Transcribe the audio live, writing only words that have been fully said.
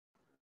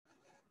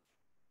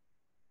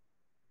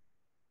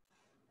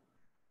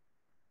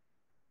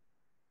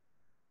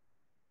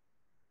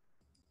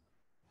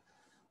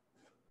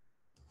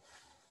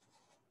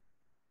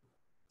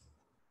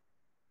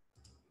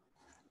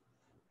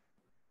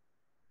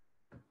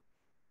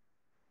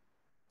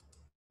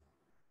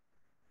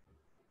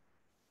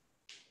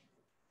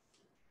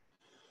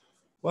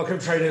Welcome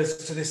traders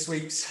to this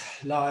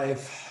week's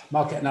live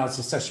market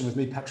analysis session with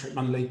me, Patrick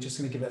Munley. Just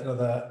going to give it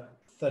another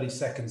 30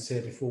 seconds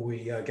here before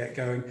we get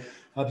going.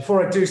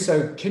 Before I do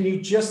so, can you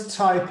just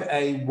type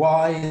a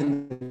Y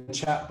in the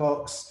chat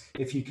box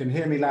if you can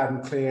hear me loud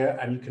and clear,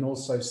 and you can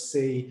also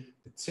see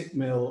the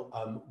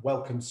Tickmill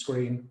welcome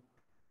screen.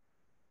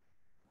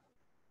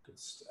 Good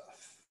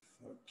stuff.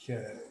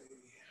 Okay.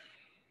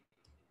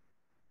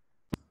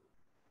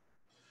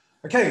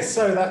 Okay,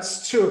 so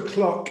that's 2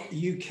 o'clock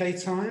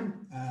UK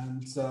time,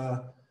 and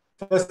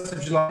 1st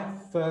of July,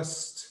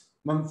 first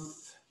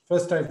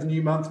day of the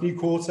new month, new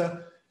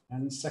quarter,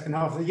 and second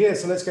half of the year.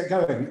 So let's get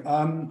going.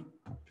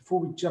 Before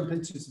we jump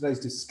into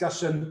today's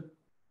discussion,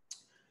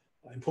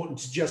 important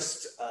to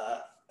just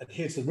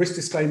adhere to the risk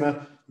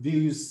disclaimer.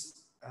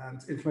 Views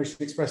and information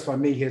expressed by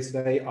me here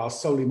today are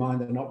solely mine.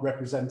 They're not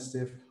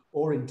representative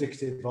or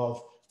indicative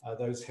of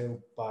those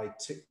held by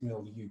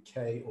Tickmill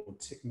UK or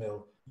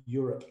Tickmill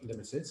Europe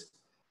Limited.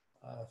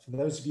 For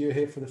those of you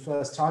here for the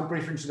first time,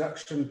 brief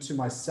introduction to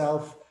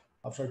myself.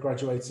 After I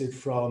graduated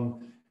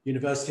from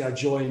university, I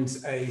joined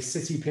a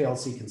City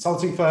PLC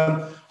consulting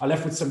firm. I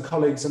left with some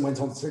colleagues and went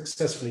on to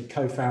successfully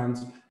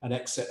co-found and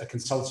exit a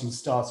consulting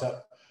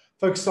startup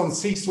focused on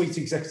C-suite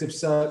executive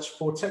search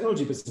for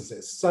technology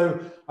businesses. So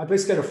I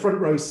basically had a front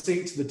row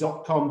seat to the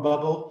dot-com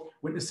bubble,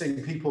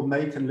 witnessing people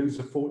make and lose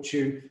a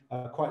fortune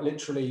quite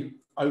literally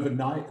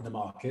overnight in the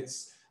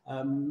markets.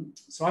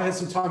 So I had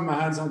some time in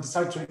my hands and I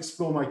decided to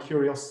explore my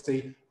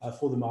curiosity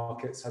for the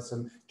markets, had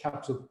some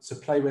capital to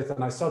play with,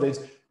 and I started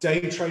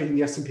day trading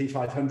the S&P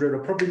 500, or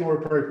probably more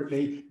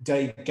appropriately,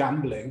 day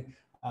gambling.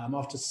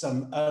 After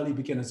some early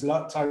beginner's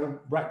luck, I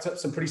racked up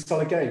some pretty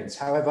solid gains.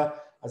 However,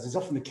 as is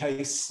often the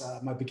case,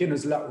 my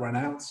beginner's luck ran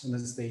out, and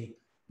as the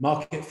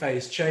market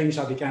phase changed,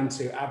 I began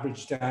to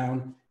average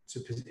down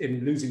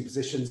in losing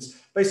positions,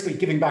 basically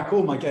giving back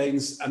all my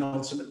gains and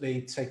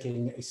ultimately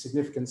taking a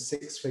significant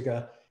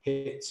six-figure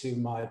hit to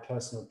my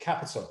personal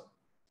capital.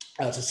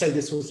 To say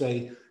this was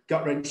a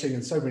gut-wrenching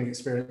and sobering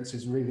experience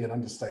is really an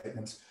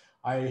understatement.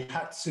 I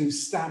had to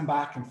stand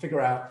back and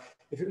figure out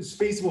if it was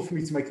feasible for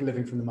me to make a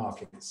living from the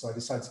market. So I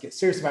decided to get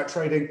serious about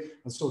trading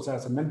and sort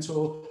out a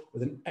mentor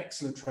with an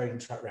excellent trading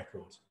track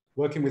record.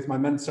 Working with my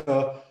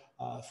mentor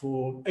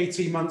for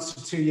 18 months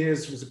to 2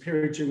 years was a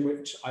period during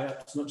which I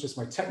upped not just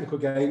my technical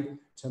game in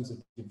terms of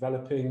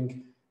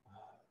developing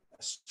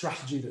a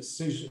strategy that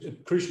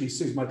crucially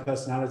suits my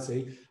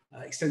personality,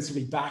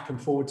 extensively back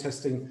and forward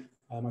testing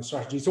my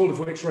strategies, all of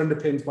which were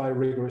underpinned by a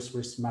rigorous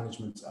risk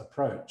management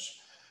approach.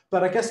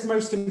 But I guess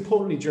most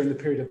importantly, during the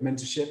period of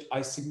mentorship,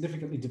 I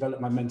significantly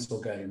developed my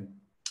mental game.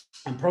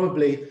 And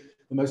probably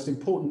the most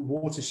important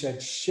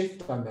watershed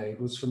shift I made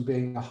was from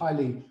being a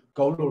highly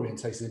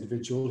goal-oriented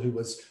individual who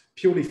was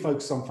purely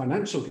focused on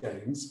financial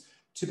gains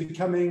to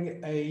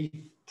becoming a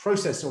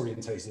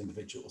process-oriented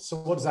individual. So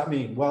what does that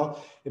mean?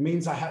 Well, it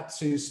means I had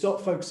to stop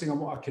focusing on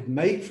what I could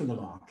make from the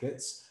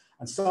markets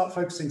and start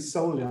focusing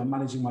solely on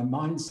managing my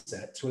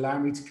mindset to allow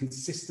me to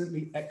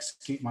consistently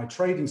execute my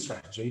trading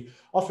strategy,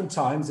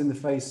 oftentimes in the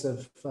face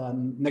of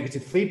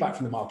negative feedback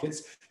from the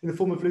markets in the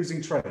form of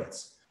losing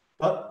trades.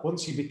 But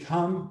once you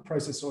become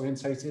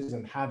process-orientated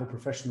and have a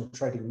professional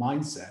trading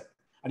mindset,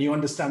 and you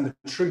understand the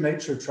true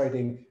nature of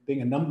trading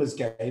being a numbers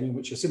game in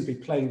which you're simply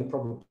playing the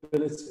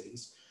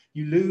probabilities,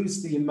 you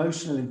lose the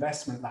emotional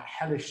investment, that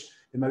hellish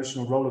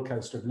emotional roller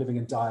coaster of living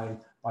and dying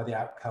by the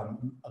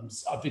outcome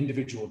of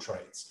individual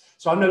trades.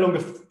 So I'm no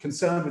longer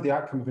concerned with the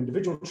outcome of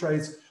individual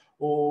trades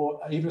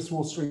or even a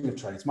small string of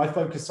trades. My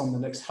focus on the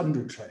next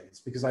 100 trades,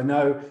 because I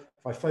know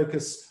if I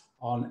focus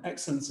on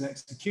excellence and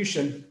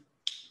execution,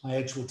 my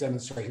edge will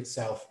demonstrate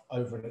itself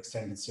over an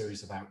extended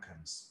series of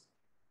outcomes.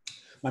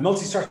 My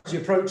multi-strategy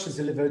approach has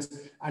delivered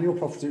annual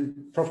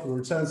profitable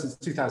returns since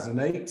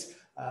 2008.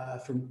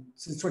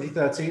 Since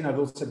 2013, I've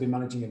also been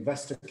managing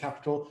investor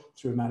capital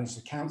through a managed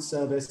account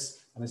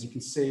service. And as you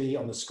can see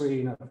on the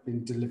screen, I've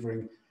been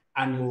delivering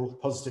annual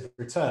positive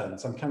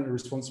returns. I'm currently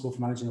responsible for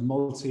managing a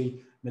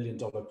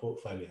multi-million-dollar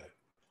portfolio.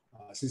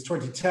 Since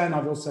 2010,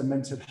 I've also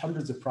mentored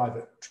hundreds of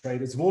private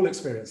traders of all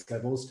experience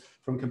levels,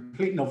 from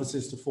complete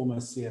novices to former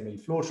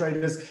CME floor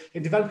traders,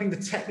 in developing the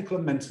technical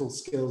and mental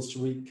skills to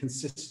reap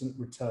consistent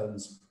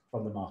returns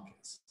from the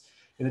markets.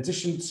 In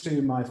addition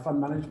to my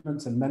fund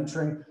management and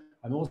mentoring,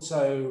 I'm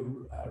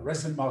also a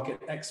resident market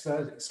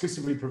expert,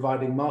 exclusively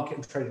providing market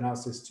and trade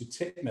analysis to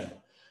Tickmill.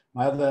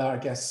 My other, I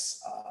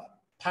guess,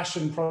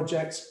 passion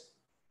project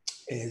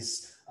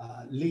is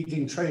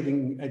leading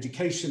trading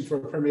education for a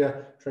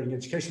premier trading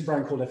education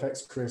brand called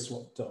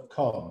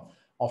fxcareerswap.com,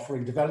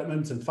 offering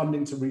development and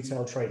funding to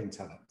retail trading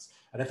talent.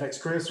 At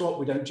FX Career Swap,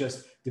 we don't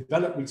just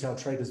develop retail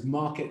traders'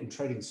 market and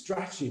trading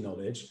strategy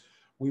knowledge,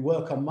 we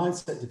work on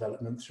mindset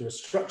development through a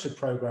structured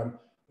program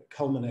that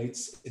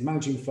culminates in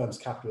managing the firm's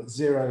capital at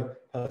zero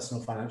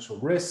personal financial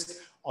risk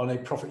on a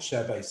profit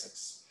share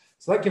basis.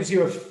 So that gives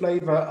you a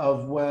flavor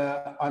of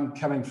where I'm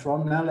coming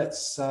from. Now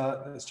let's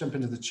jump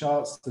into the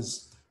charts.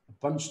 There's a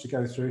bunch to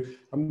go through.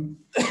 I'm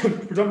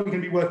predominantly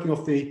going to be working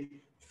off the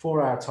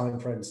 4-hour time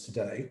frames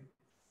today.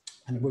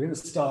 And we're going to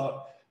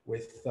start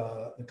with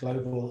the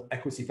global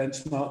equity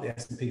benchmark, the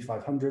S&P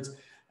 500,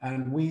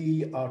 and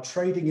we are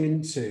trading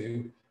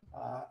into,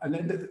 and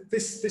then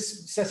this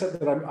setup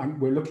that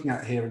we're looking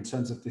at here in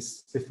terms of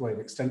this fifth wave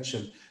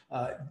extension,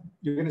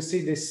 you're going to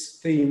see this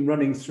theme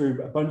running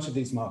through a bunch of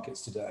these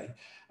markets today.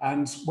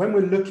 And when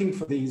we're looking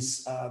for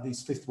these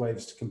fifth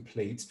waves to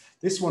complete,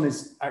 this one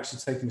is actually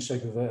taking the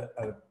shape of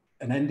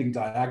an ending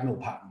diagonal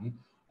pattern.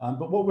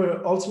 But what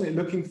we're ultimately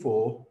looking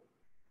for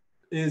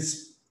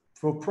is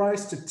for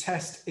price to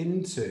test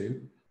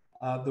into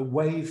the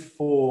wave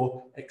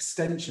 4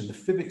 extension, the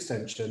fib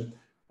extension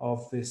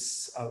of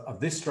this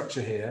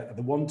structure here,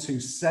 the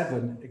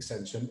 127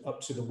 extension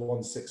up to the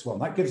 161.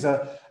 That gives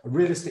a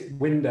realistic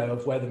window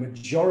of where the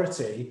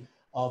majority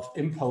of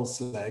impulse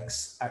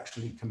legs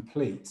actually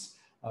complete.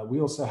 We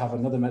also have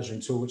another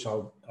measuring tool, which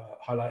I'll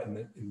highlight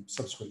in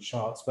subsequent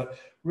charts. But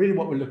really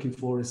what we're looking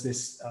for is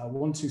this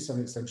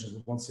 127 extension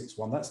of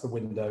 161. That's the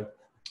window.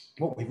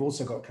 What we've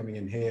also got coming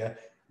in here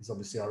is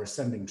obviously our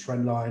ascending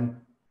trend line.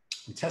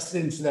 We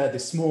tested into there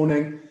this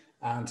morning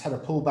and had a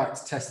pullback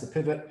to test the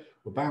pivot.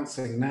 We're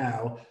bouncing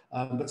now,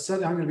 but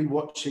certainly I'm going to be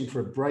watching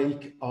for a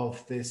break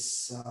of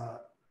this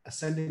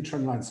ascending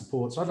trend line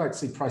support. So I'd like to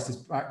see prices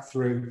back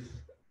through,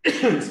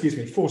 excuse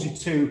me,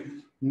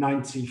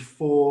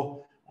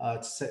 42.94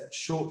 to set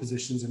short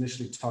positions,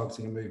 initially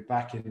targeting a move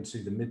back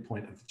into the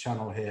midpoint of the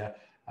channel here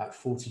at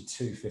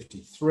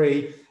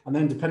 42.53. And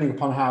then depending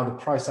upon how the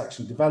price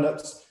action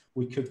develops,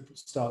 we could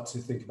start to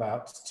think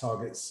about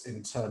targets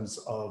in terms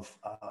of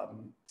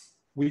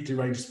weekly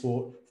range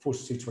support,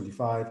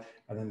 42.25,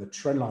 and then the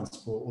trend line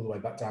support all the way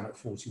back down at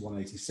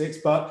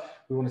 41.86.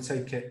 But we want to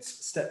take it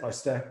step by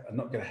step and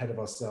not get ahead of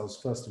ourselves.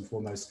 First and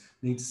foremost,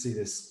 need to see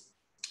this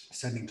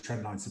ascending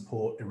trend line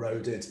support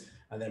eroded,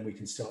 and then we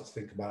can start to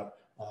think about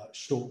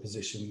short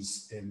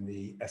positions in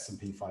the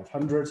S&P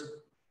 500.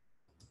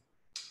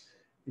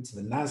 Into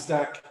the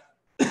NASDAQ.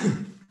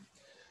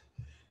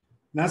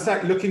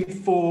 NASDAQ looking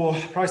for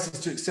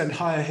prices to extend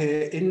higher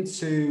here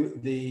into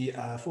the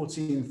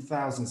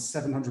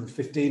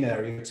 14,715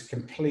 area to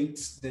complete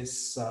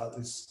this,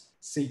 this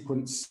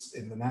sequence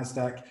in the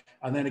NASDAQ.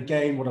 And then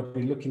again, what I've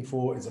been looking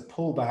for is a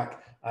pullback.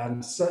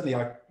 And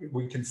certainly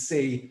we can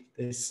see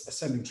this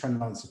ascending trend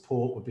line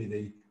support would be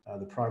the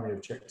primary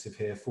objective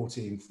here,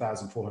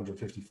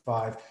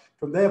 14,455.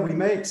 From there, we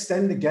may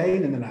extend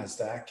again in the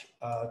NASDAQ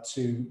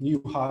to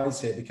new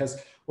highs here,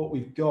 because what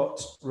we've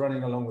got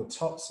running along the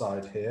top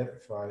side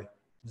here, if I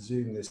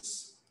zoom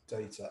this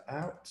data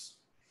out,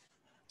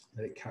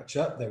 let it catch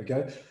up, there we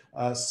go.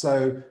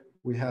 So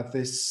we have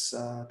this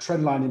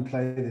trend line in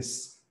play,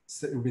 this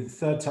it will be the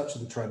third touch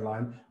of the trend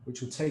line,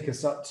 which will take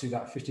us up to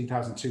that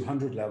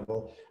 15,200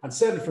 level. And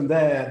certainly from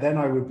there, then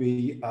I would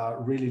be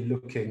really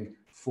looking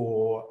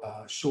for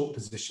short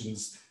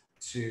positions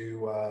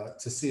to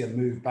see a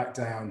move back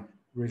down,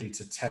 really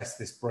to test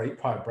this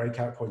prior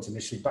breakout point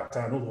initially, back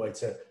down all the way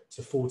to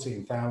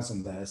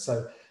 14,000 there.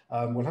 So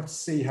we'll have to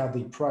see how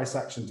the price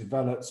action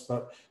develops,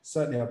 but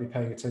certainly I'll be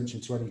paying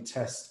attention to any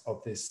test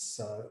of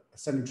this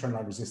ascending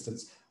trendline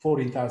resistance,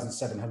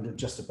 14,700,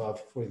 just above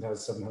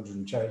 14,700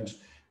 and change.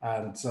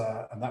 And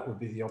that would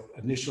be the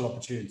initial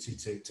opportunity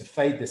to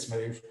fade this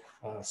move,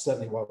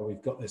 certainly while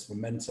we've got this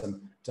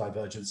momentum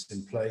divergence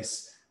in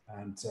place.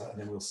 And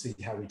then we'll see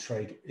how we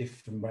trade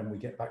if and when we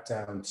get back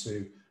down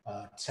to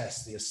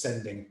test the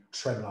ascending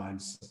trendline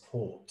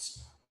support.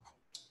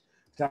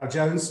 Dow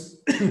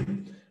Jones.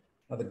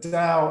 Now the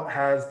Dow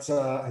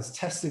has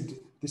tested,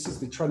 this is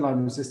the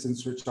trendline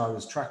resistance which I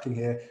was tracking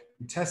here.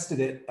 We tested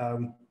it,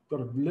 we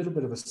got a little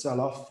bit of a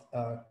sell-off,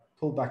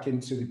 pulled back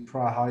into the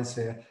prior highs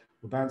here.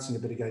 We're bouncing a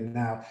bit again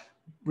now.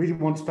 Really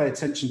want to pay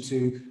attention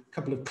to a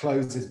couple of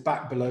closes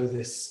back below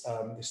this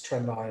this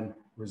trendline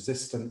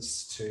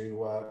resistance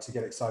to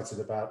get excited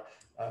about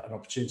an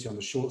opportunity on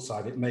the short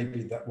side. It may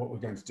be that what we're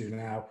going to do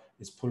now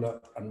is pull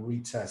up and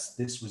retest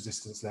this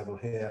resistance level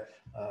here,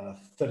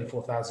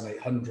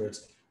 34,800,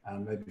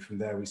 and maybe from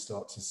there we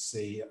start to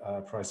see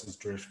prices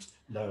drift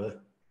lower.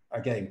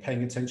 Again,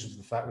 paying attention to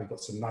the fact we've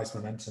got some nice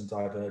momentum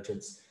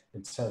divergence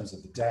in terms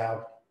of the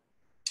Dow.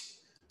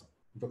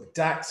 We've got the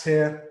DAX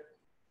here.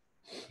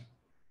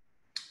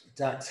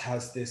 DAX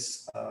has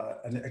this,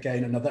 and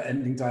again, another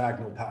ending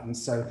diagonal pattern.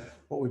 So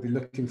what we'd be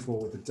looking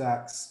for with the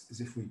DAX is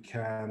if we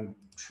can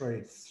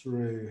trade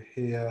through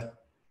here,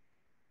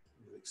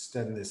 we'll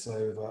extend this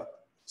over.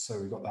 So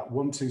we've got that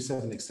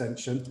 127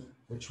 extension,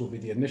 which will be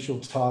the initial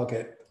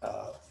target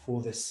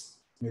for this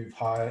move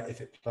higher if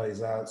it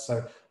plays out.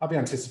 So I'll be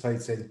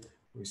anticipating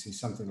we see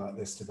something like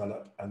this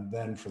develop, and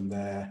then from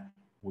there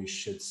we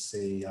should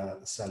see the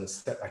sellers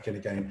step back in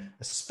again,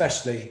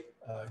 especially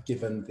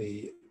given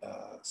the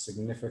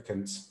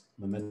significant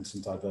momentum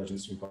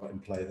divergence we've got in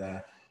play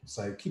there.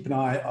 So keep an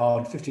eye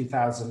on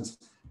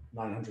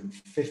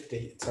 15,950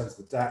 in terms of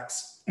the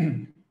DAX.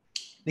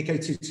 Nikkei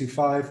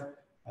 225,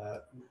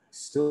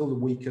 still the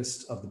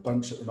weakest of the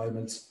bunch at the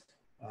moment,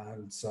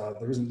 and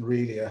there isn't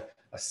really a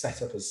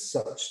setup as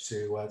such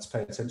to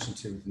pay attention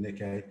to with the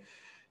Nikkei.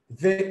 The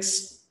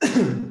VIX,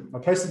 I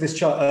posted this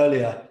chart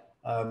earlier.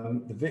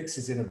 The VIX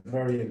is in a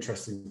very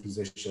interesting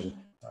position.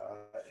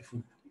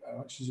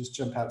 I'll actually just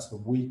jump out to the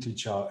weekly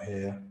chart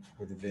here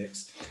with the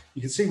VIX.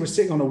 You can see we're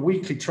sitting on a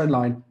weekly trend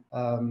line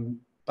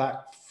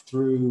back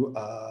through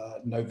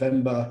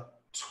November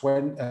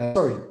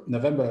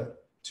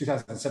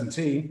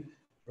 2017.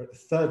 We're at the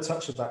third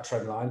touch of that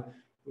trend line,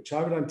 which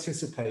I would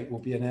anticipate will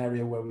be an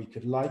area where we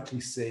could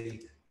likely see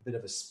a bit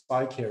of a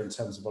spike here in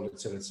terms of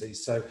volatility.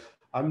 So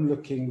I'm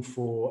looking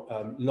for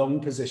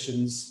long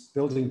positions,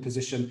 building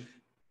position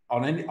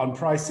on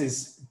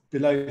prices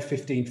below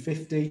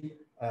 1550,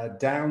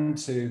 down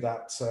to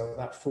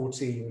that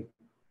 14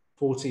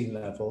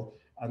 level.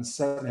 And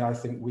certainly I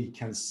think we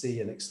can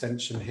see an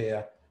extension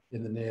here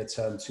in the near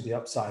term to the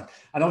upside.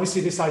 And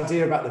obviously this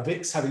idea about the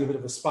VIX having a bit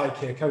of a spike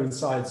here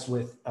coincides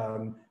with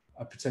a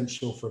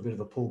potential for a bit of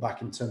a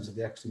pullback in terms of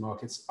the equity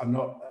markets. I'm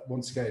not,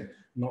 once again,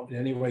 not in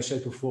any way,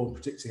 shape or form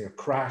predicting a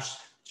crash,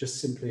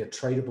 just simply a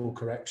tradable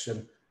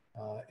correction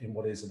in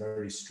what is a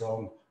very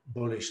strong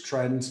bullish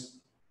trend.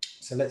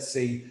 So let's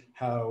see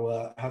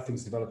how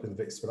things develop in the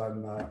VIX, but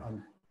I'm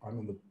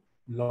on the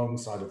long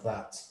side of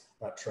that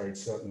trade,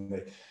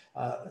 certainly.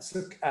 Let's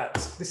look at,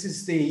 this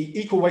is the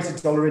equal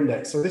weighted dollar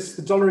index. So this is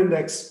the dollar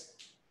index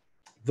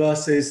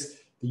versus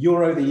the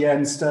euro, the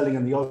yen, sterling,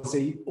 and the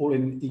Aussie, all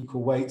in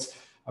equal weight.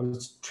 I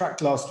was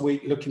tracked last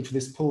week looking for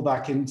this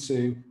pullback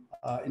into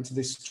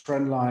this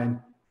trend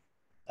line,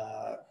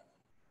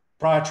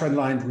 prior trend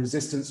line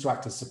resistance to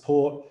act as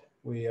support.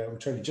 We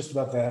traded just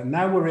above there.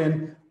 Now we're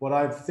in what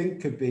I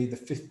think could be the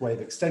fifth wave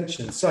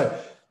extension. So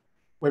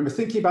when we're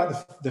thinking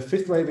about the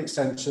fifth wave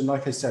extension,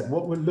 like I said,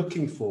 what we're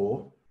looking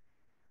for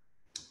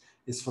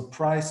is for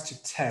price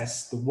to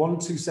test the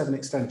 127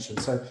 extension.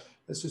 So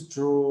let's just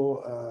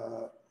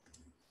draw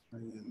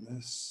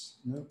this.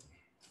 Nope.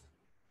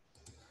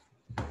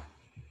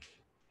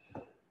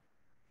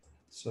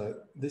 So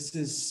this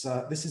is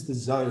the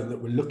zone that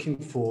we're looking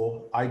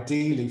for,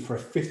 ideally, for a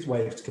fifth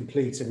wave to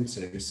complete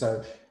into.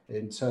 So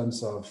in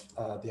terms of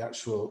the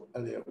actual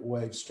Elliott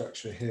wave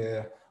structure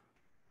here,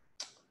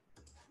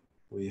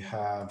 we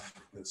have,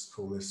 let's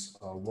call this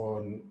our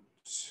 1,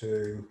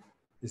 2,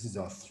 this is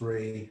our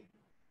 3,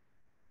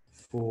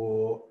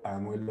 4,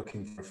 and we're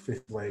looking for a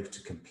fifth wave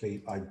to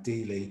complete,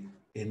 ideally,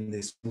 in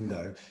this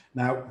window.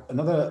 Now,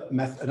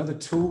 another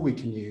tool we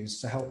can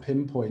use to help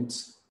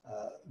pinpoint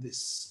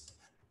this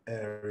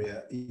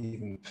area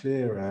even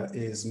clearer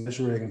is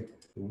measuring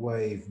the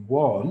wave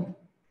 1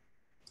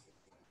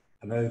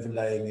 and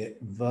overlaying it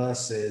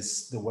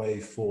versus the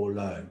wave 4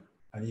 low.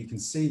 And you can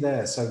see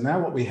there, so now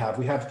what we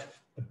have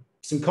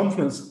some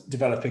confidence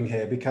developing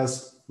here,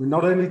 because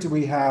not only do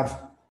we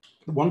have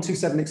the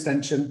 127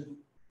 extension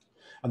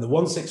and the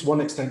 161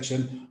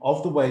 extension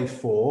of the wave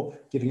 4,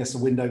 giving us a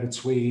window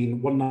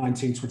between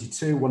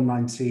 119.22,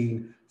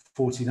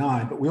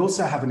 119.49, but we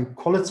also have an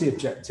equality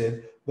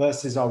objective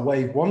versus our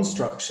wave 1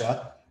 structure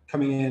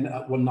coming in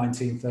at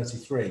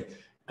 119.33.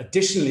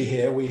 Additionally,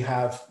 here we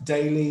have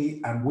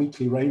daily and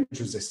weekly range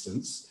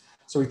resistance.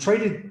 So we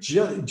traded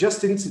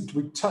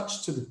we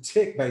touched to the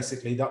tick,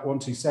 basically, that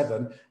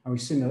 127, and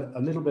we've seen a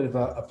little bit of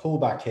a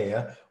pullback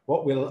here.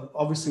 What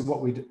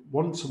we'd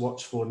want to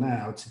watch for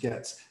now to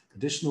get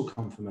additional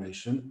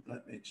confirmation,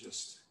 let me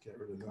just get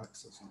rid of that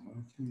because that's not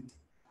working.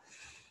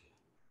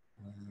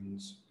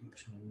 And I'm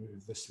trying to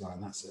move this line,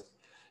 that's it.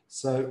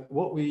 So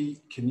what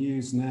we can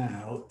use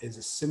now is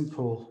a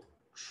simple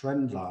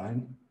trend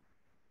line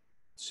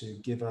to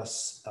give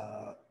us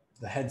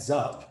the heads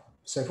up.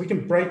 So if we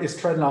can break this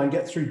trend line,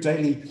 get through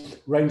daily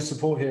range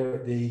support here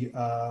at the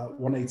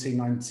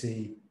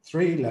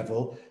 118.93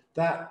 level,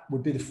 that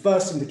would be the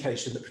first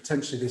indication that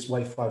potentially this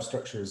wave 5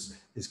 structure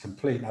is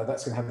complete. Now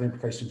that's going to have an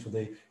implication for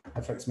the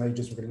FX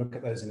majors. We're going to look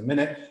at those in a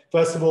minute.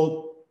 First of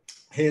all,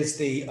 here's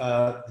the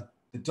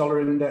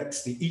dollar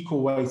index, the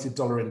equal weighted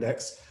dollar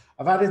index.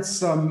 I've added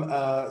some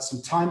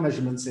time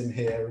measurements in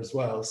here as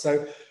well.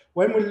 So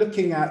when we're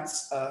looking at,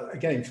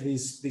 again, for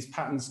these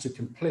patterns to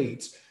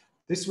complete,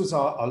 this was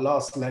our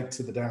last leg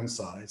to the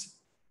downside.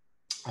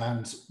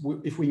 And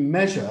if we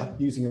measure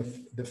using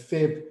the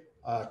fib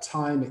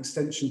time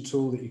extension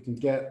tool that you can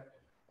get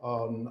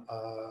on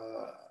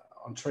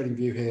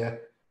TradingView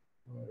here,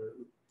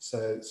 so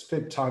it's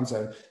fib time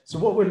zone. So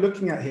what we're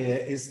looking at here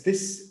is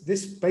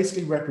this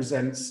basically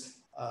represents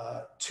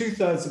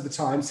 2/3 of the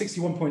time,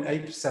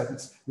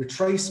 61.8%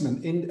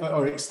 retracement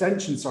or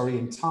extension,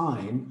 in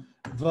time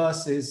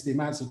versus the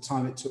amount of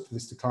time it took for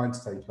this decline to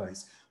take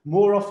place.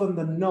 More often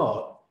than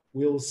not,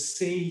 we'll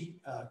see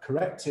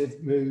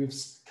corrective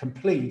moves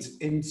complete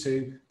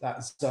into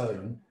that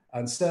zone,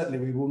 and certainly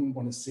we wouldn't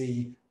want to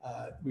see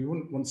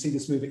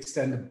this move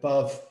extend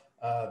above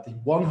the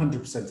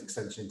 100%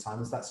 extension in time,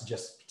 as that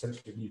suggests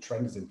potentially a new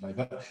trend is in play.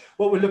 But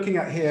what we're looking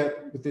at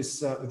here with this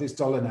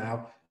dollar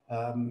now,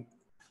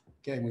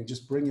 again, we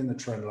just bring in the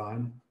trend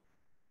line.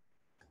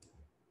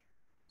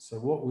 So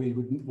what we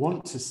would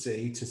want to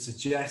see to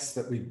suggest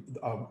that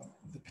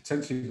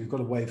potentially we've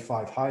got a wave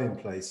 5 high in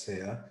place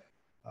here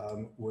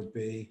would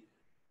be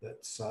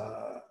that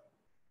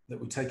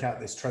we take out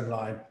this trend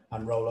line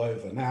and roll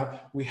over. Now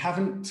we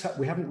haven't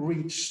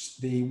reached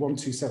the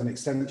 127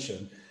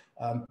 extension.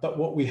 But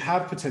what we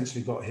have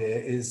potentially got here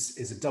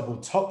is a double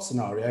top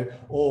scenario,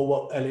 or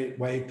what Elliott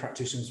Wave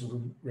practitioners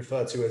would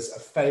refer to as a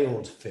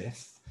failed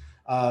fifth,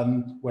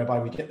 whereby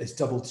we get this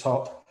double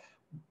top.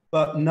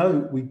 But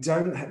no, we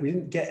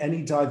didn't get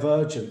any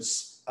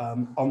divergence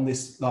on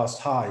this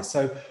last high.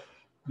 So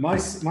my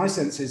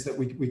sense is that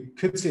we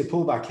could see a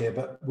pullback here,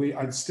 but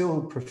I'd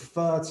still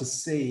prefer to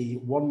see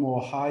one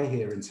more high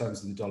here in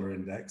terms of the dollar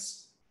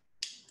index,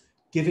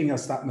 giving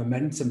us that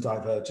momentum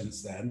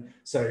divergence then.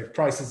 So if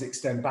prices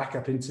extend back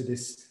up into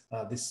this,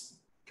 this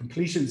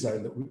completion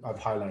zone that I've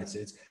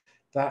highlighted,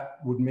 that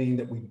would mean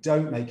that we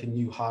don't make a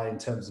new high in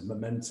terms of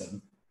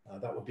momentum.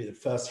 That would be the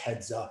first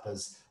heads up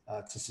as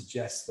to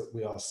suggest that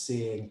we are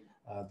seeing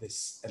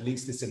at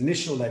least this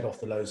initial leg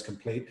off the lows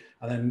complete,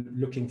 and then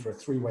looking for a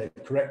three-wave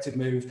corrective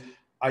move,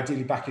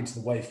 ideally back into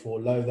the wave 4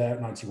 low there at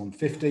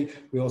 91.50.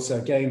 We also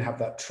again have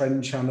that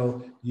trend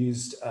channel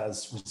used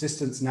as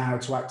resistance now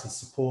to act as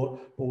support.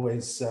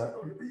 Always,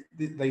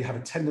 they have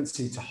a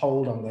tendency to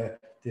hold on the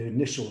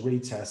initial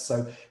retest.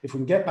 So if we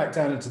can get back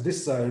down into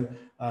this zone,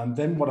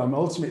 then what I'm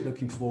ultimately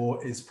looking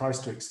for is price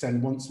to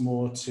extend once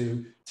more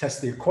to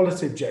test the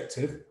equality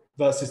objective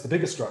versus the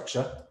bigger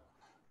structure.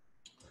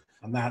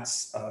 And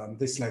that's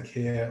this leg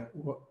here,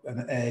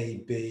 an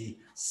A, B,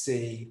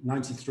 C,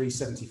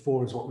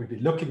 93.74 is what we'd be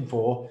looking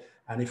for.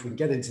 And if we can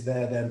get into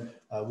there, then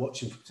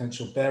watching for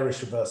potential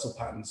bearish reversal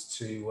patterns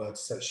to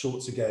set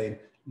shorts again,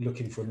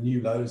 looking for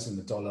new lows in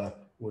the dollar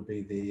would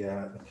be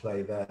the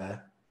play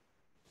there.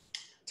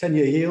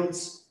 10-year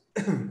yields,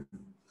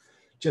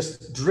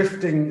 just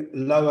drifting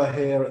lower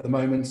here at the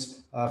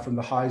moment from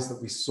the highs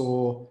that we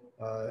saw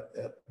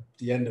at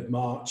the end of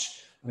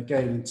March. And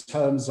again, in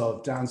terms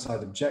of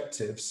downside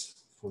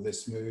objectives for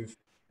this move,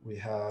 we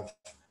have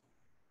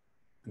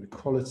an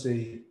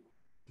equality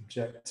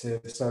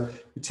objective. So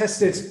we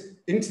tested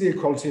into the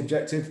equality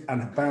objective and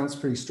have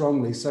bounced pretty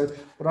strongly. So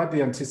what I'd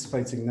be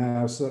anticipating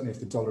now, certainly if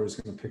the dollar is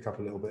going to pick up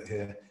a little bit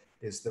here,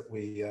 is that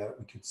we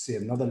could see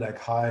another leg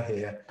higher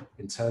here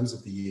in terms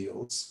of the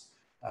yields.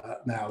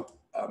 Now,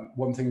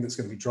 one thing that's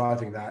going to be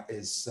driving that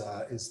is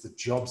the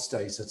jobs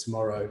data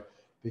tomorrow,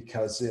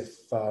 because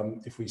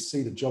if we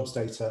see the jobs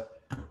data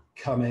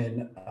come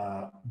in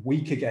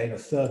weak again, a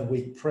third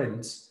week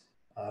print,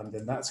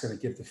 then that's going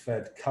to give the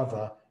Fed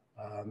cover,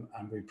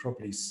 and we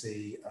probably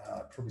see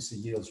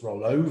yields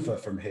roll over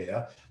from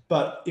here.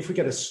 But if we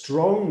get a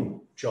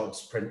strong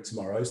jobs print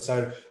tomorrow,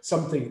 so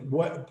something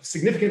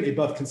significantly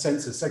above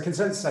consensus, so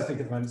consensus I think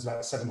at the moment is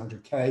about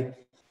 700K.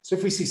 So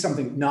if we see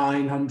something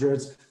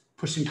 900,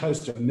 pushing close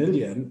to 1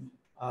 million,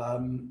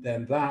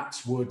 then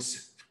that would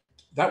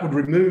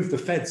remove the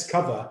Fed's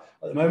cover.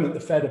 At the moment,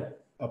 the Fed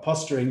are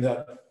posturing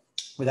that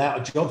without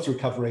a jobs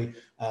recovery,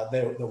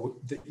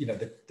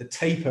 the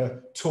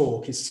taper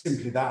talk is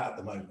simply that at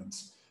the moment.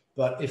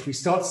 But if we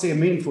start to see a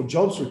meaningful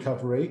jobs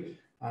recovery,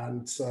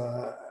 and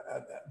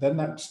then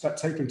that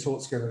tapering talk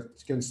is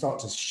going to start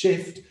to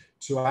shift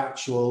to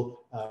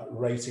actual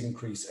rate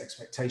increase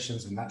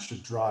expectations, and that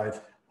should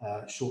drive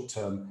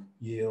short-term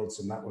yields,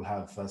 and that will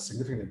have a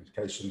significant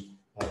implication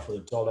for the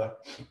dollar.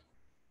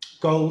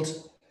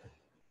 Gold.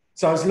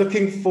 So I was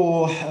looking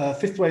for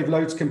fifth wave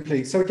loads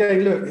complete. So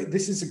again, look,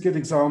 this is a good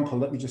example.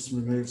 Let me just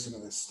remove some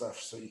of this stuff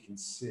so you can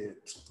see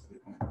it a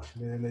bit more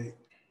clearly.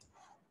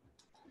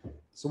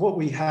 So what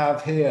we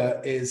have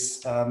here is,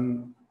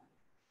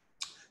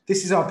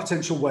 this is our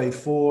potential wave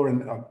 4,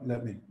 and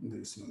let me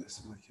do some of this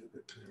and make it a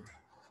bit clearer.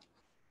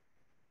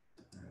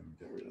 And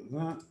get rid of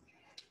that.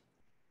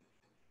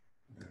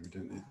 And we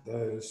don't need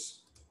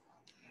those.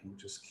 We'll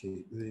just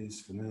keep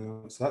these for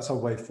now. So that's our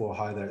wave 4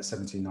 high there at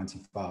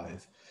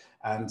 1795.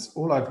 And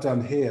all I've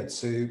done here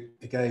to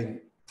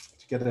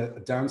get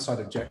a downside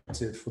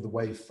objective for the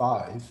wave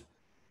 5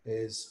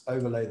 is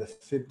overlay the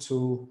fib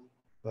tool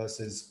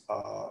versus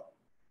our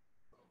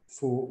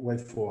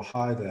wave 4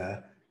 high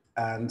there.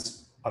 And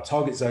our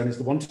target zone is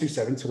the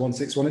 127 to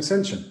 161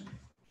 extension.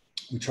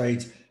 We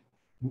trade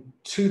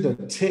to the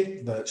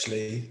tick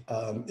virtually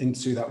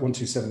into that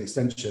 127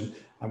 extension,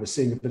 and we're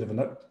seeing a bit of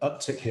an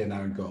uptick here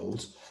now in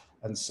gold.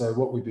 And so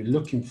what we'd be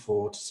looking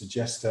for to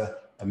suggest a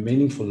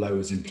meaningful low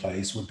is in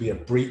place would be a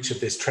breach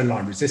of this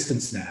trendline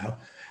resistance now.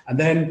 And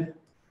then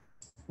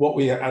what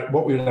we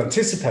would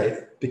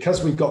anticipate,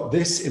 because we've got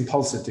this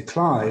impulsive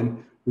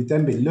decline, we'd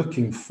then be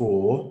looking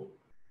for,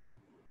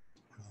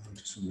 I'll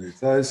just remove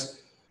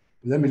those,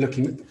 we'd then be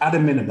looking at a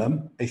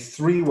minimum, a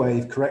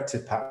 3-wave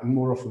corrective pattern.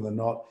 More often than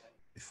not,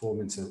 they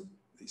form into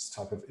these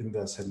type of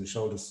inverse head and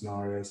shoulder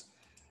scenarios.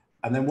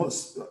 And then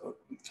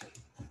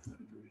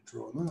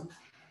draw that.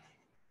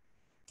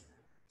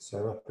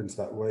 So up into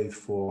that wave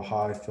 4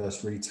 high,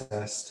 first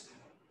retest,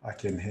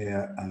 back in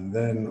here, and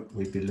then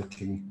we'd be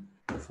looking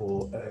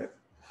for an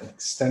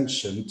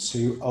extension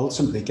to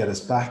ultimately get us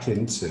back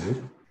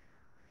into,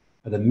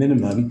 at a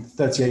minimum,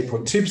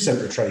 38.2%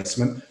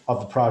 retracement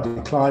of the prior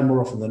decline.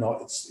 More often than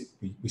not,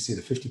 we see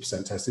the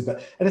 50% tested,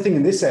 but anything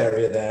in this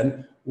area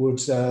then would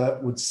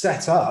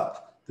set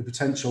up the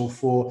potential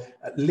for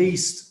at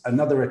least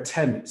another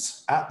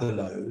attempt at the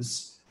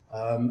lows,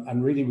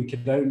 and really we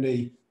could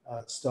only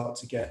start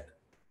to get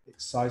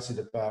excited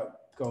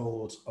about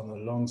gold on the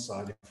long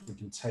side if we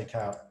can take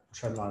out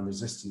trendline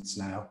resistance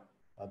now,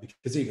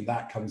 because even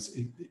that comes,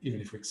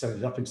 even if we extend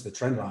it up into the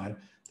trend line,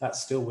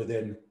 that's still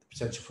within the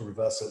potential for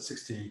reversal at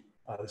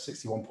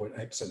 61.8%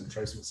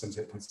 retracement,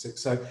 78.6.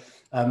 So,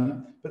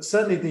 but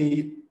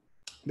certainly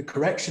the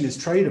correction is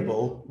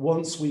tradable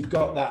once we've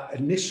got that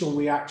initial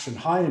reaction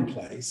high in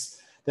place.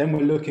 Then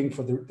we're looking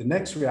for the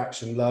next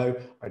reaction low.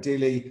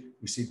 Ideally,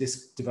 we see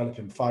this develop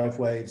in 5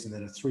 waves and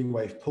then a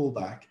 3-wave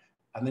pullback,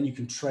 and then you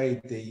can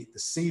trade the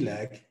C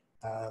leg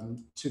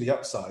to the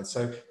upside.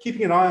 So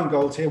keeping an eye on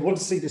gold here, want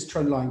to see this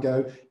trend line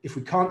go. If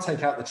we can't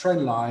take out the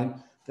trend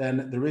line,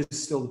 then there is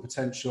still the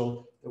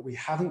potential that we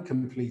haven't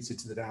completed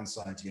to the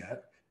downside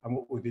yet. And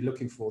what we'd be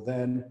looking for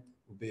then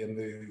would be a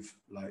move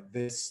like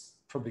this,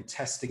 probably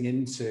testing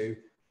into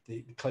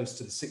the close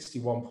to the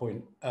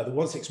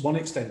 161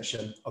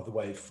 extension of the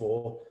wave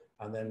 4,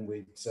 and then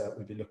we'd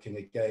be looking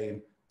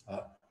again,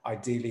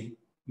 ideally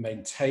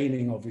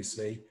maintaining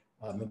obviously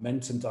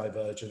momentum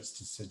divergence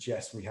to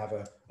suggest we have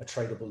a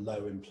tradable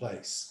low in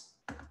place.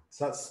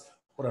 So that's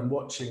what I'm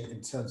watching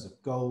in terms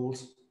of gold.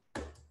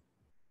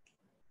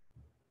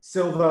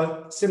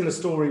 Silver, similar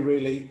story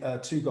really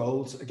to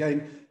gold.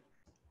 Again,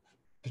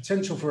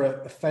 potential for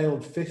a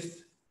failed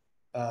fifth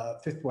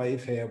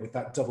wave here with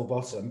that double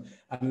bottom.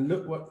 And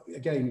look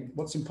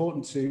what's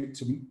important to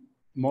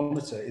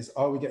monitor is,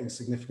 are we getting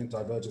significant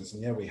divergence?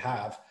 And yeah, we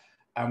have.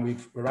 And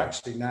we're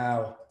actually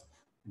now,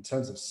 in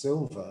terms of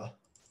silver,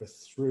 we're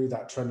through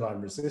that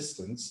trendline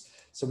resistance.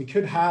 So we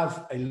could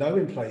have a low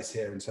in place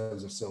here in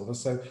terms of silver.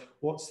 So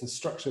what's the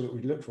structure that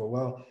we look for?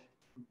 Well,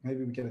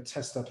 maybe we get a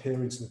test up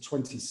here into the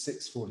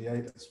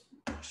 26.48.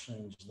 Let's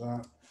change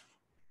that.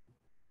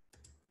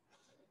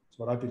 So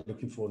what I'd be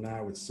looking for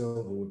now with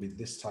silver would be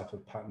this type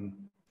of pattern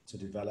to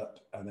develop,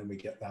 and then we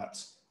get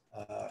that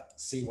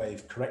C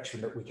wave correction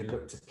that we can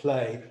look to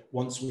play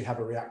once we have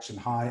a reaction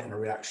high and a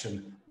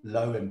reaction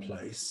low in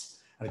place.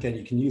 And again,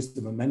 you can use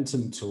the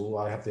momentum tool.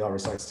 I have the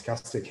RSI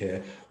stochastic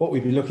here. What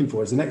we'd be looking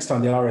for is the next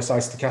time the RSI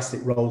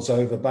stochastic rolls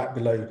over back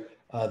below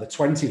the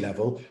 20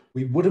 level,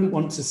 we wouldn't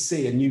want to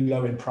see a new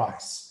low in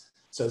price.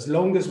 So as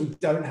long as we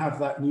don't have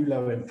that new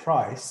low in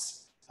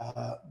price,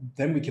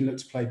 then we can look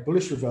to play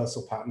bullish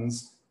reversal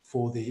patterns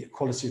for the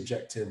quality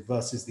objective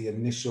versus the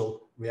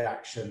initial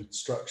reaction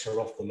structure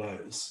off the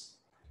lows.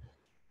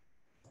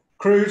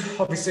 Crude,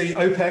 obviously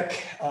OPEC,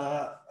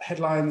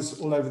 headlines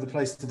all over the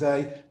place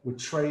today. We're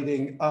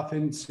trading up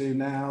into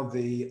now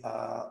the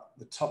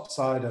top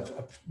side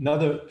of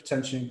another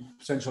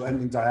potential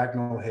ending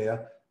diagonal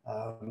here.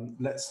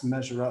 Let's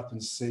measure up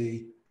and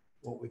see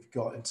what we've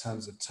got in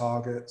terms of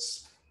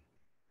targets.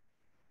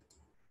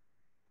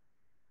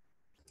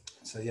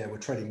 So yeah, we're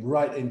trading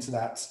right into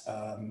that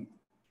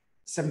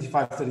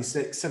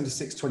 75.36,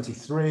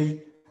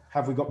 76.23.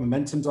 Have we got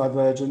momentum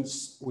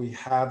divergence? We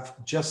have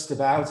just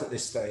about at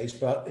this stage,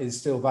 but is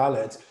still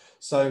valid.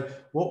 So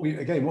what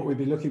we'd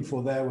be looking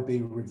for there would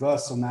be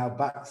reversal now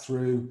back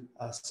through,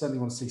 certainly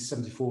want to see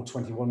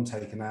 74.21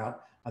 taken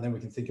out, and then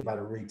we can think about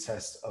a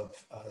retest of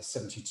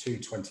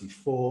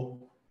 72.24.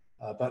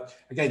 But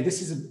again,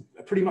 this is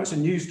pretty much a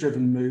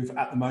news-driven move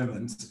at the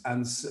moment,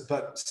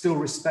 but still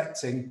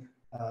respecting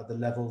the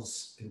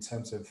levels in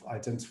terms of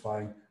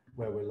identifying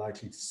where we're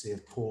likely to see a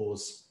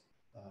pause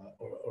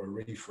or a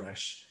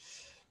refresh.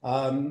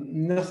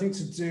 Nothing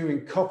to do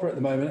in copper at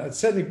the moment.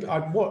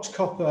 I'd watch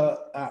copper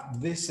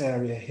at this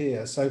area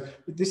here. So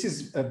this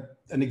is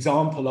an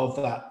example of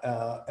that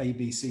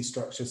ABC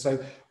structure. So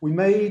we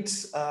made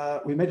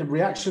a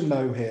reaction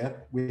low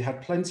here. We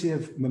had plenty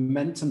of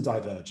momentum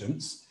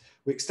divergence.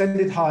 We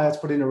extended higher to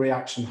put in a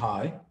reaction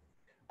high.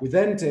 We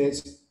then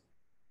did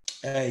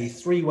a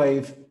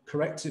 3-wave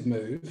corrective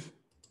move.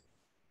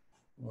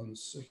 1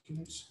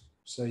 second.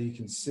 So you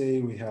can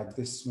see we have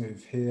this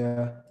move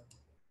here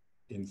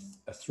in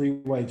a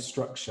 3-wave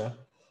structure.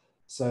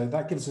 So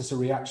that gives us a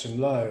reaction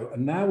low.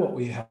 And now what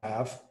we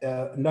have,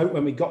 note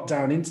when we got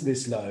down into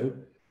this low,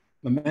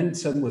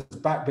 momentum was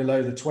back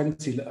below the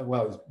 20,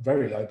 well, it was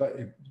very low, but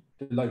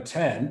below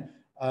 10,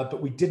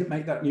 but we didn't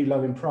make that new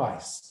low in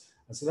price.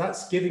 And so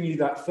that's giving you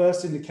that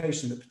first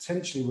indication that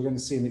potentially we're going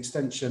to see an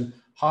extension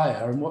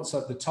higher. And what's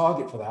the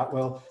target for that?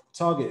 Well, the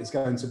target is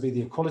going to be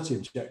the equality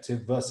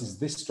objective versus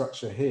this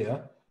structure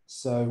here.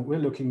 So we're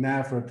looking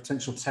now for a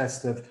potential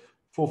test of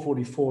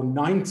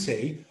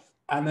 444.90,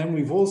 and then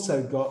we've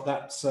also got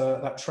that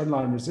that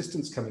trendline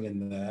resistance coming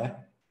in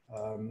there.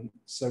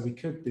 So we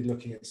could be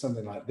looking at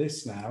something like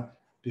this now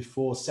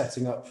before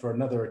setting up for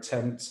another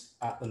attempt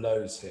at the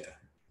lows here.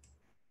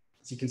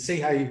 So you can see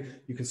how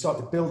you can start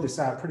to build this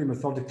out pretty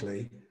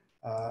methodically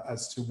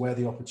as to where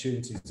the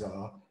opportunities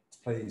are to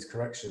play these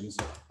corrections.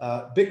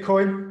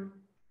 Bitcoin.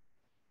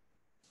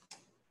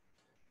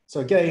 So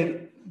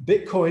again,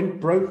 Bitcoin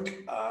broke,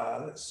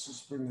 let's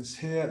just bring this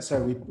here.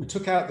 So we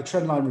took out the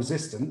trendline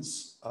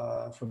resistance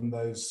from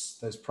those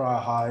prior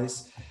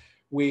highs.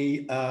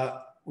 We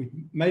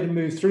made a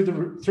move through the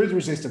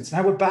resistance.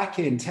 Now we're back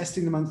in,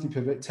 testing the monthly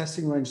pivot,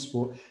 testing range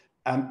support.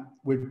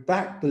 We're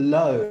back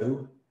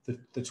below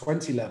the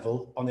 20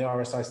 level on the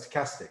RSI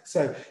stochastic.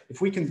 So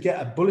if we can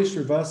get a bullish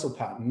reversal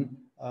pattern,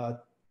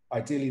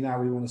 ideally now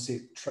we want to see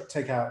it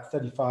take out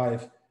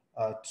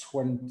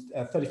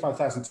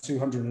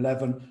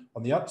 35,211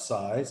 on the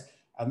upside.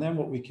 And then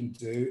what we can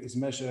do is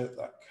measure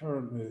that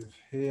current move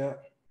here.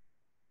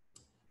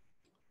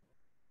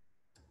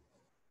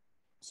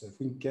 So if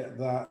we get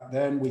that,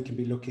 then we can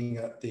be looking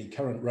at the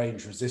current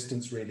range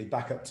resistance really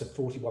back up to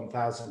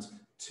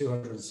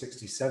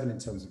 41,267 in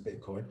terms of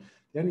Bitcoin.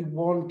 The only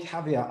one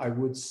caveat I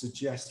would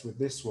suggest with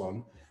this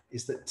one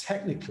is that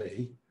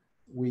technically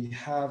we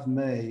have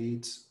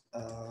made,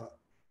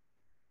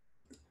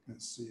 let's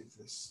see if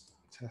this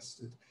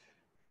tested.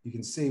 You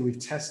can see we've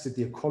tested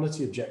the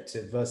equality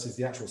objective versus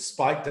the actual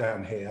spike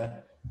down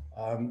here,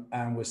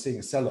 and we're seeing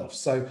a sell-off.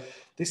 So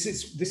this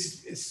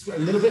is a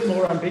little bit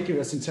more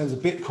ambiguous in terms of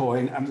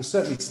Bitcoin, and we're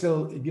certainly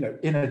still, you know,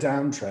 in a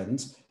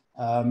downtrend,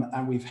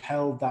 and we've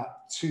held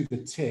that to the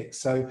tick.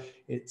 So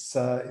it's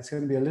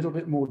going to be a little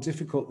bit more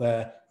difficult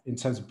there in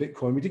terms of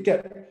Bitcoin. We did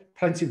get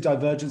plenty of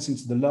divergence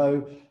into the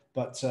low,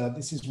 but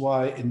this is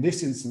why in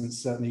this instance,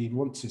 certainly you'd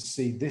want to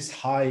see this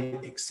high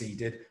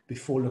exceeded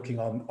before looking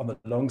on the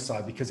long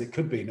side, because it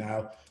could be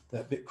now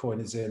that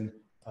Bitcoin is in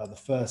the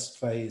first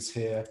phase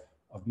here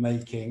of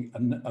making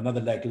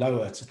another leg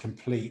lower to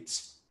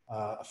complete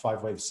a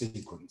 5-wave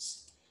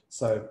sequence.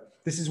 So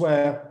this is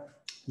where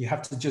you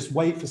have to just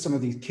wait for some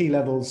of these key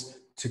levels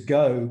to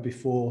go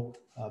before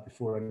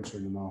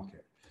entering the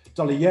market.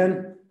 Dollar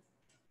yen.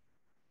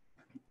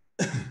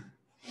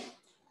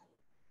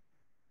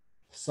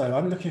 So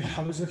I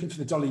was looking for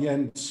the dollar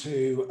yen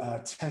to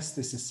test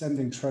this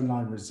ascending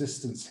trendline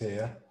resistance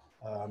here.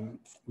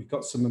 We've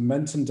got some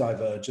momentum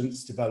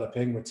divergence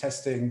developing. We're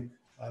tested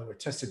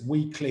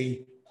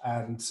weekly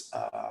and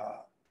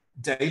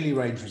daily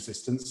range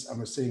resistance, and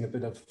we're seeing a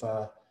bit of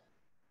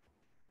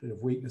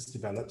weakness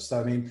develop.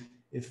 So I mean,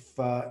 if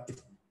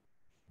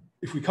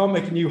we can't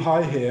make a new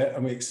high here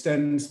and we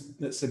extend,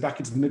 let's say, back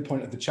into the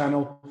midpoint of the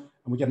channel, and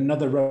we get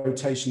another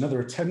rotation,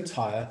 another attempt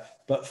higher,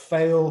 but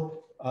fail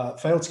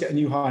to get a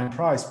new high in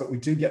price, but we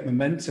do get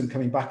momentum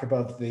coming back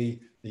above the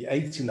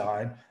 80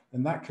 line,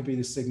 then that could be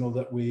the signal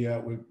that we're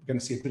going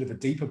to see a bit of a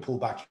deeper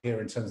pullback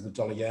here in terms of the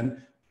dollar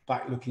yen.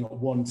 Back looking at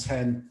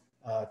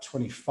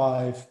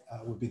 110.25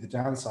 would be the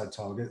downside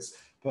targets.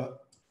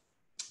 But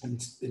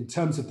in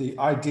terms of the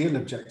ideal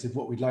objective,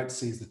 what we'd like to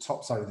see is the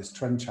top side of this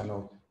trend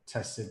channel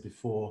tested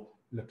before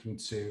looking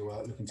to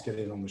get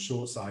in on the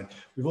short side.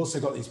 We've also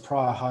got these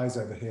prior highs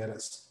over here.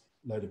 Let's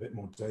load a bit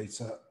more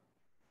data.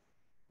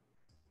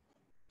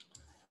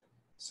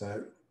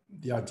 So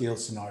the ideal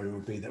scenario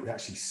would be that we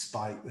actually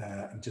spike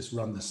there and just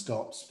run the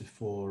stops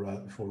before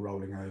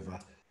rolling over.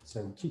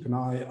 So keep an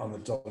eye on the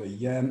dollar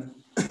yen.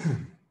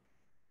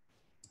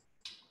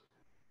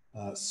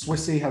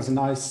 Swissy has a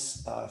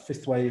nice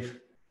fifth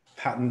wave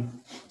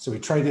pattern. So we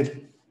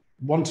traded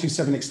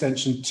 127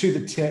 extension to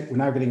the tick. We're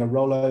now getting a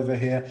rollover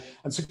here.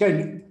 And so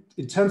again,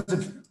 in terms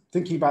of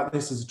thinking about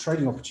this as a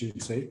trading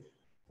opportunity,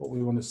 what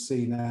we want to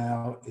see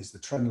now is the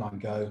trend line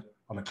go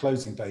on a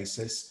closing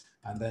basis.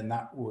 And then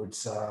that would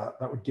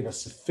give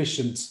us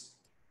sufficient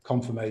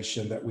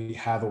confirmation that we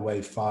have a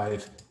wave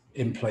 5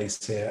 in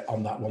place here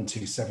on that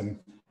 127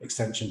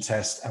 extension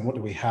test. And what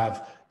do we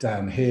have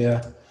down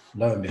here?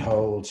 Lo and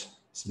behold,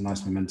 some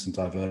nice momentum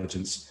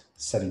divergence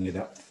setting it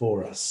up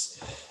for us.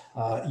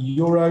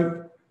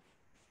 Euro's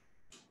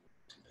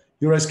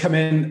come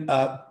in,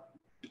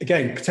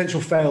 again,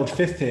 potential failed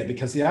fifth here,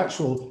 because the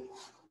actual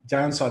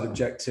downside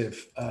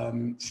objective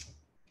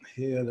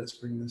here, let's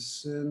bring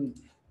this in,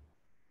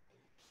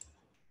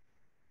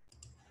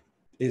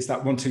 is that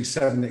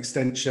 127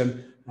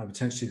 extension and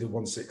potentially the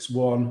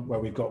 161, where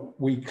we've got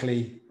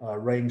weekly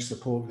range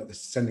support, we've got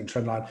this ascending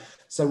trend line.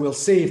 So we'll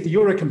see if the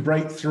euro can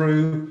break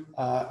through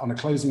on a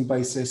closing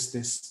basis,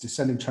 this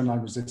descending trend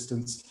line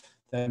resistance,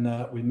 then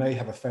we may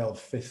have a failed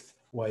fifth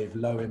wave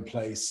low in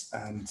place,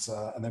 and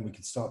then we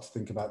can start to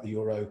think about the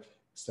euro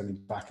extending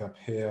back up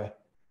here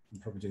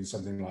and probably doing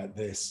something like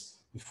this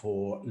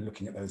before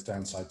looking at those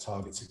downside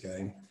targets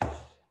again.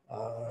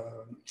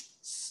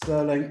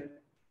 Sterling.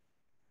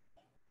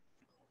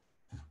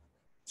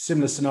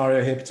 Similar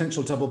scenario here,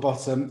 potential double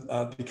bottom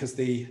because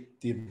the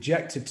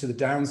objective to the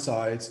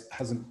downside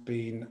hasn't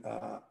been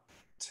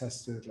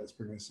tested. Let's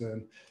bring this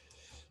in.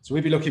 So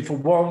we'd be looking for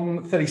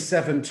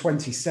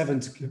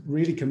 137.27 to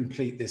really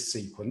complete this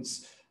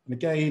sequence. And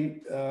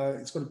again,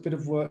 it's got a bit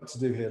of work to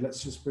do here.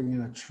 Let's just bring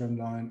in a trend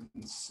line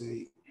and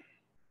see.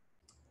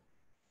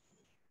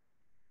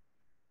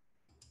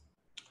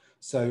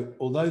 So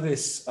although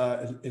this,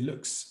 it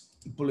looks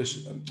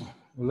bullish,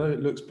 although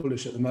it looks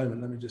bullish at the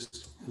moment, let me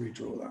just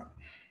redraw that.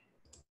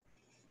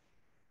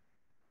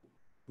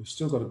 We've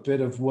still got a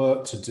bit of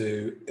work to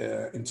do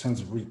in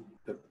terms of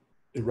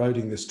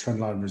eroding this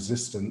trendline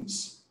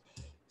resistance.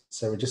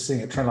 So we're just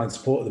seeing a trendline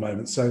support at the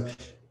moment. So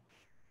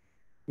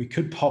we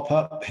could pop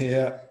up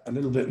here a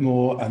little bit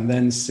more and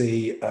then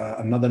see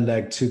another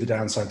leg to the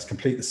downside to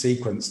complete the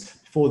sequence,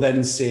 before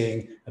then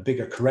seeing a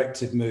bigger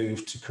corrective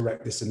move to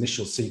correct this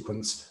initial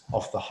sequence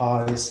off the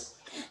highs.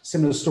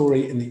 Similar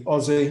story in the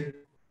Aussie.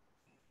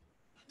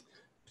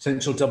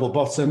 potential double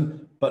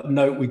bottom, but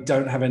note we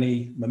don't have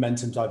any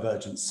momentum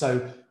divergence.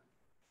 So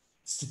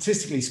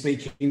statistically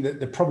speaking,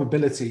 the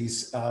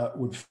probabilities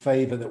would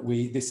favor that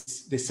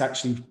this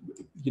actually,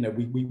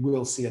 we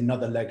will see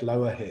another leg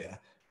lower here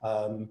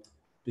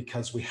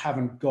because we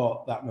haven't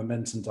got that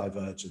momentum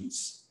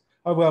divergence.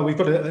 Oh, well, we've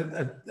got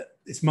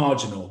it's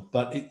marginal,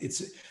 but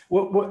it's,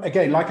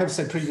 again, like I've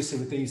said previously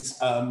with these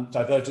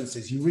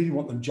divergences, you really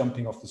want them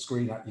jumping off the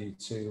screen at you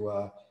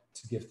to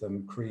give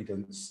them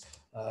credence.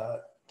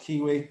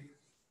 Kiwi.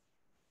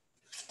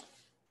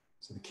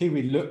 So the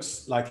Kiwi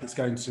looks like it's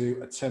going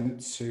to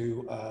attempt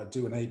to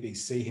do an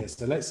ABC here.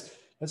 So let's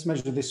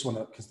measure this one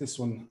up because this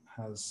one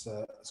has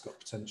got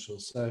potential.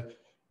 So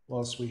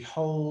whilst we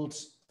hold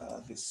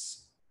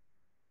this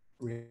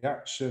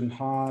reaction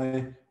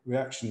high,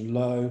 reaction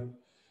low,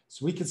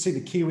 so we can see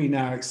the Kiwi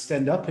now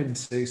extend up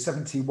into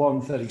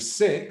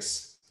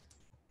 71.36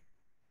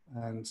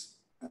 and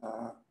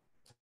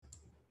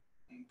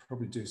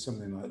probably do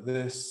something like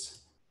this.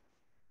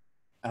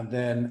 And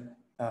then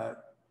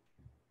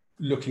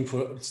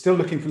still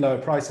looking for lower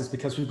prices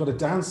because we've got a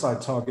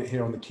downside target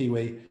here on the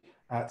Kiwi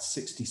at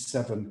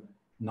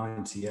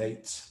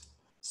 67.98.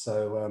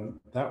 So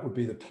that would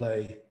be the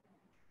play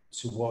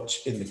to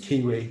watch in the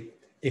Kiwi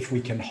if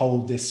we can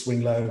hold this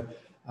swing low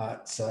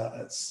at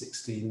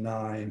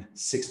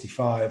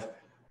 69.65.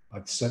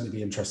 I'd certainly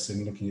be interested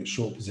in looking at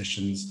short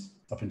positions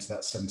up into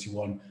that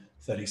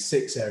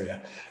 71.36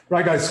 area.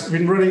 Right, guys, we've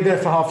been running there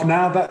for half an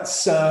hour.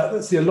 That's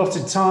the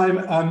allotted time.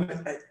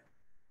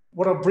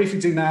 What I'll briefly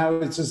do now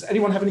is, does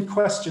anyone have any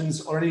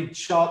questions or any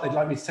chart they'd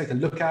like me to take a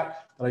look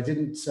at that I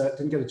didn't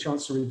get a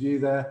chance to review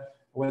there?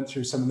 I went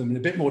through some of them in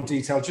a bit more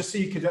detail, just so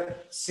you could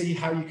see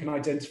how you can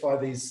identify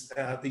these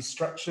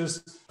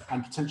structures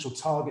and potential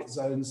target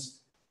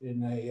zones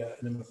in a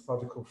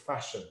methodical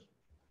fashion.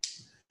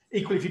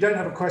 Equally, if you don't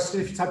have a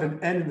question, if you type an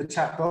N in the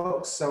chat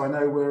box, so I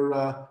know we're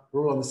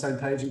all on the same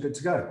page and good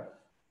to go.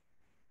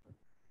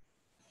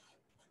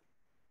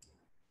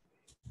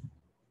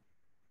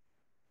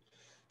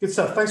 Good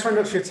stuff. Thanks very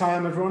much for your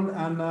time, everyone,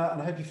 and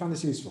I hope you found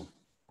this useful.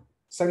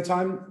 Same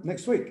time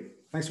next week.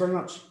 Thanks very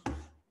much.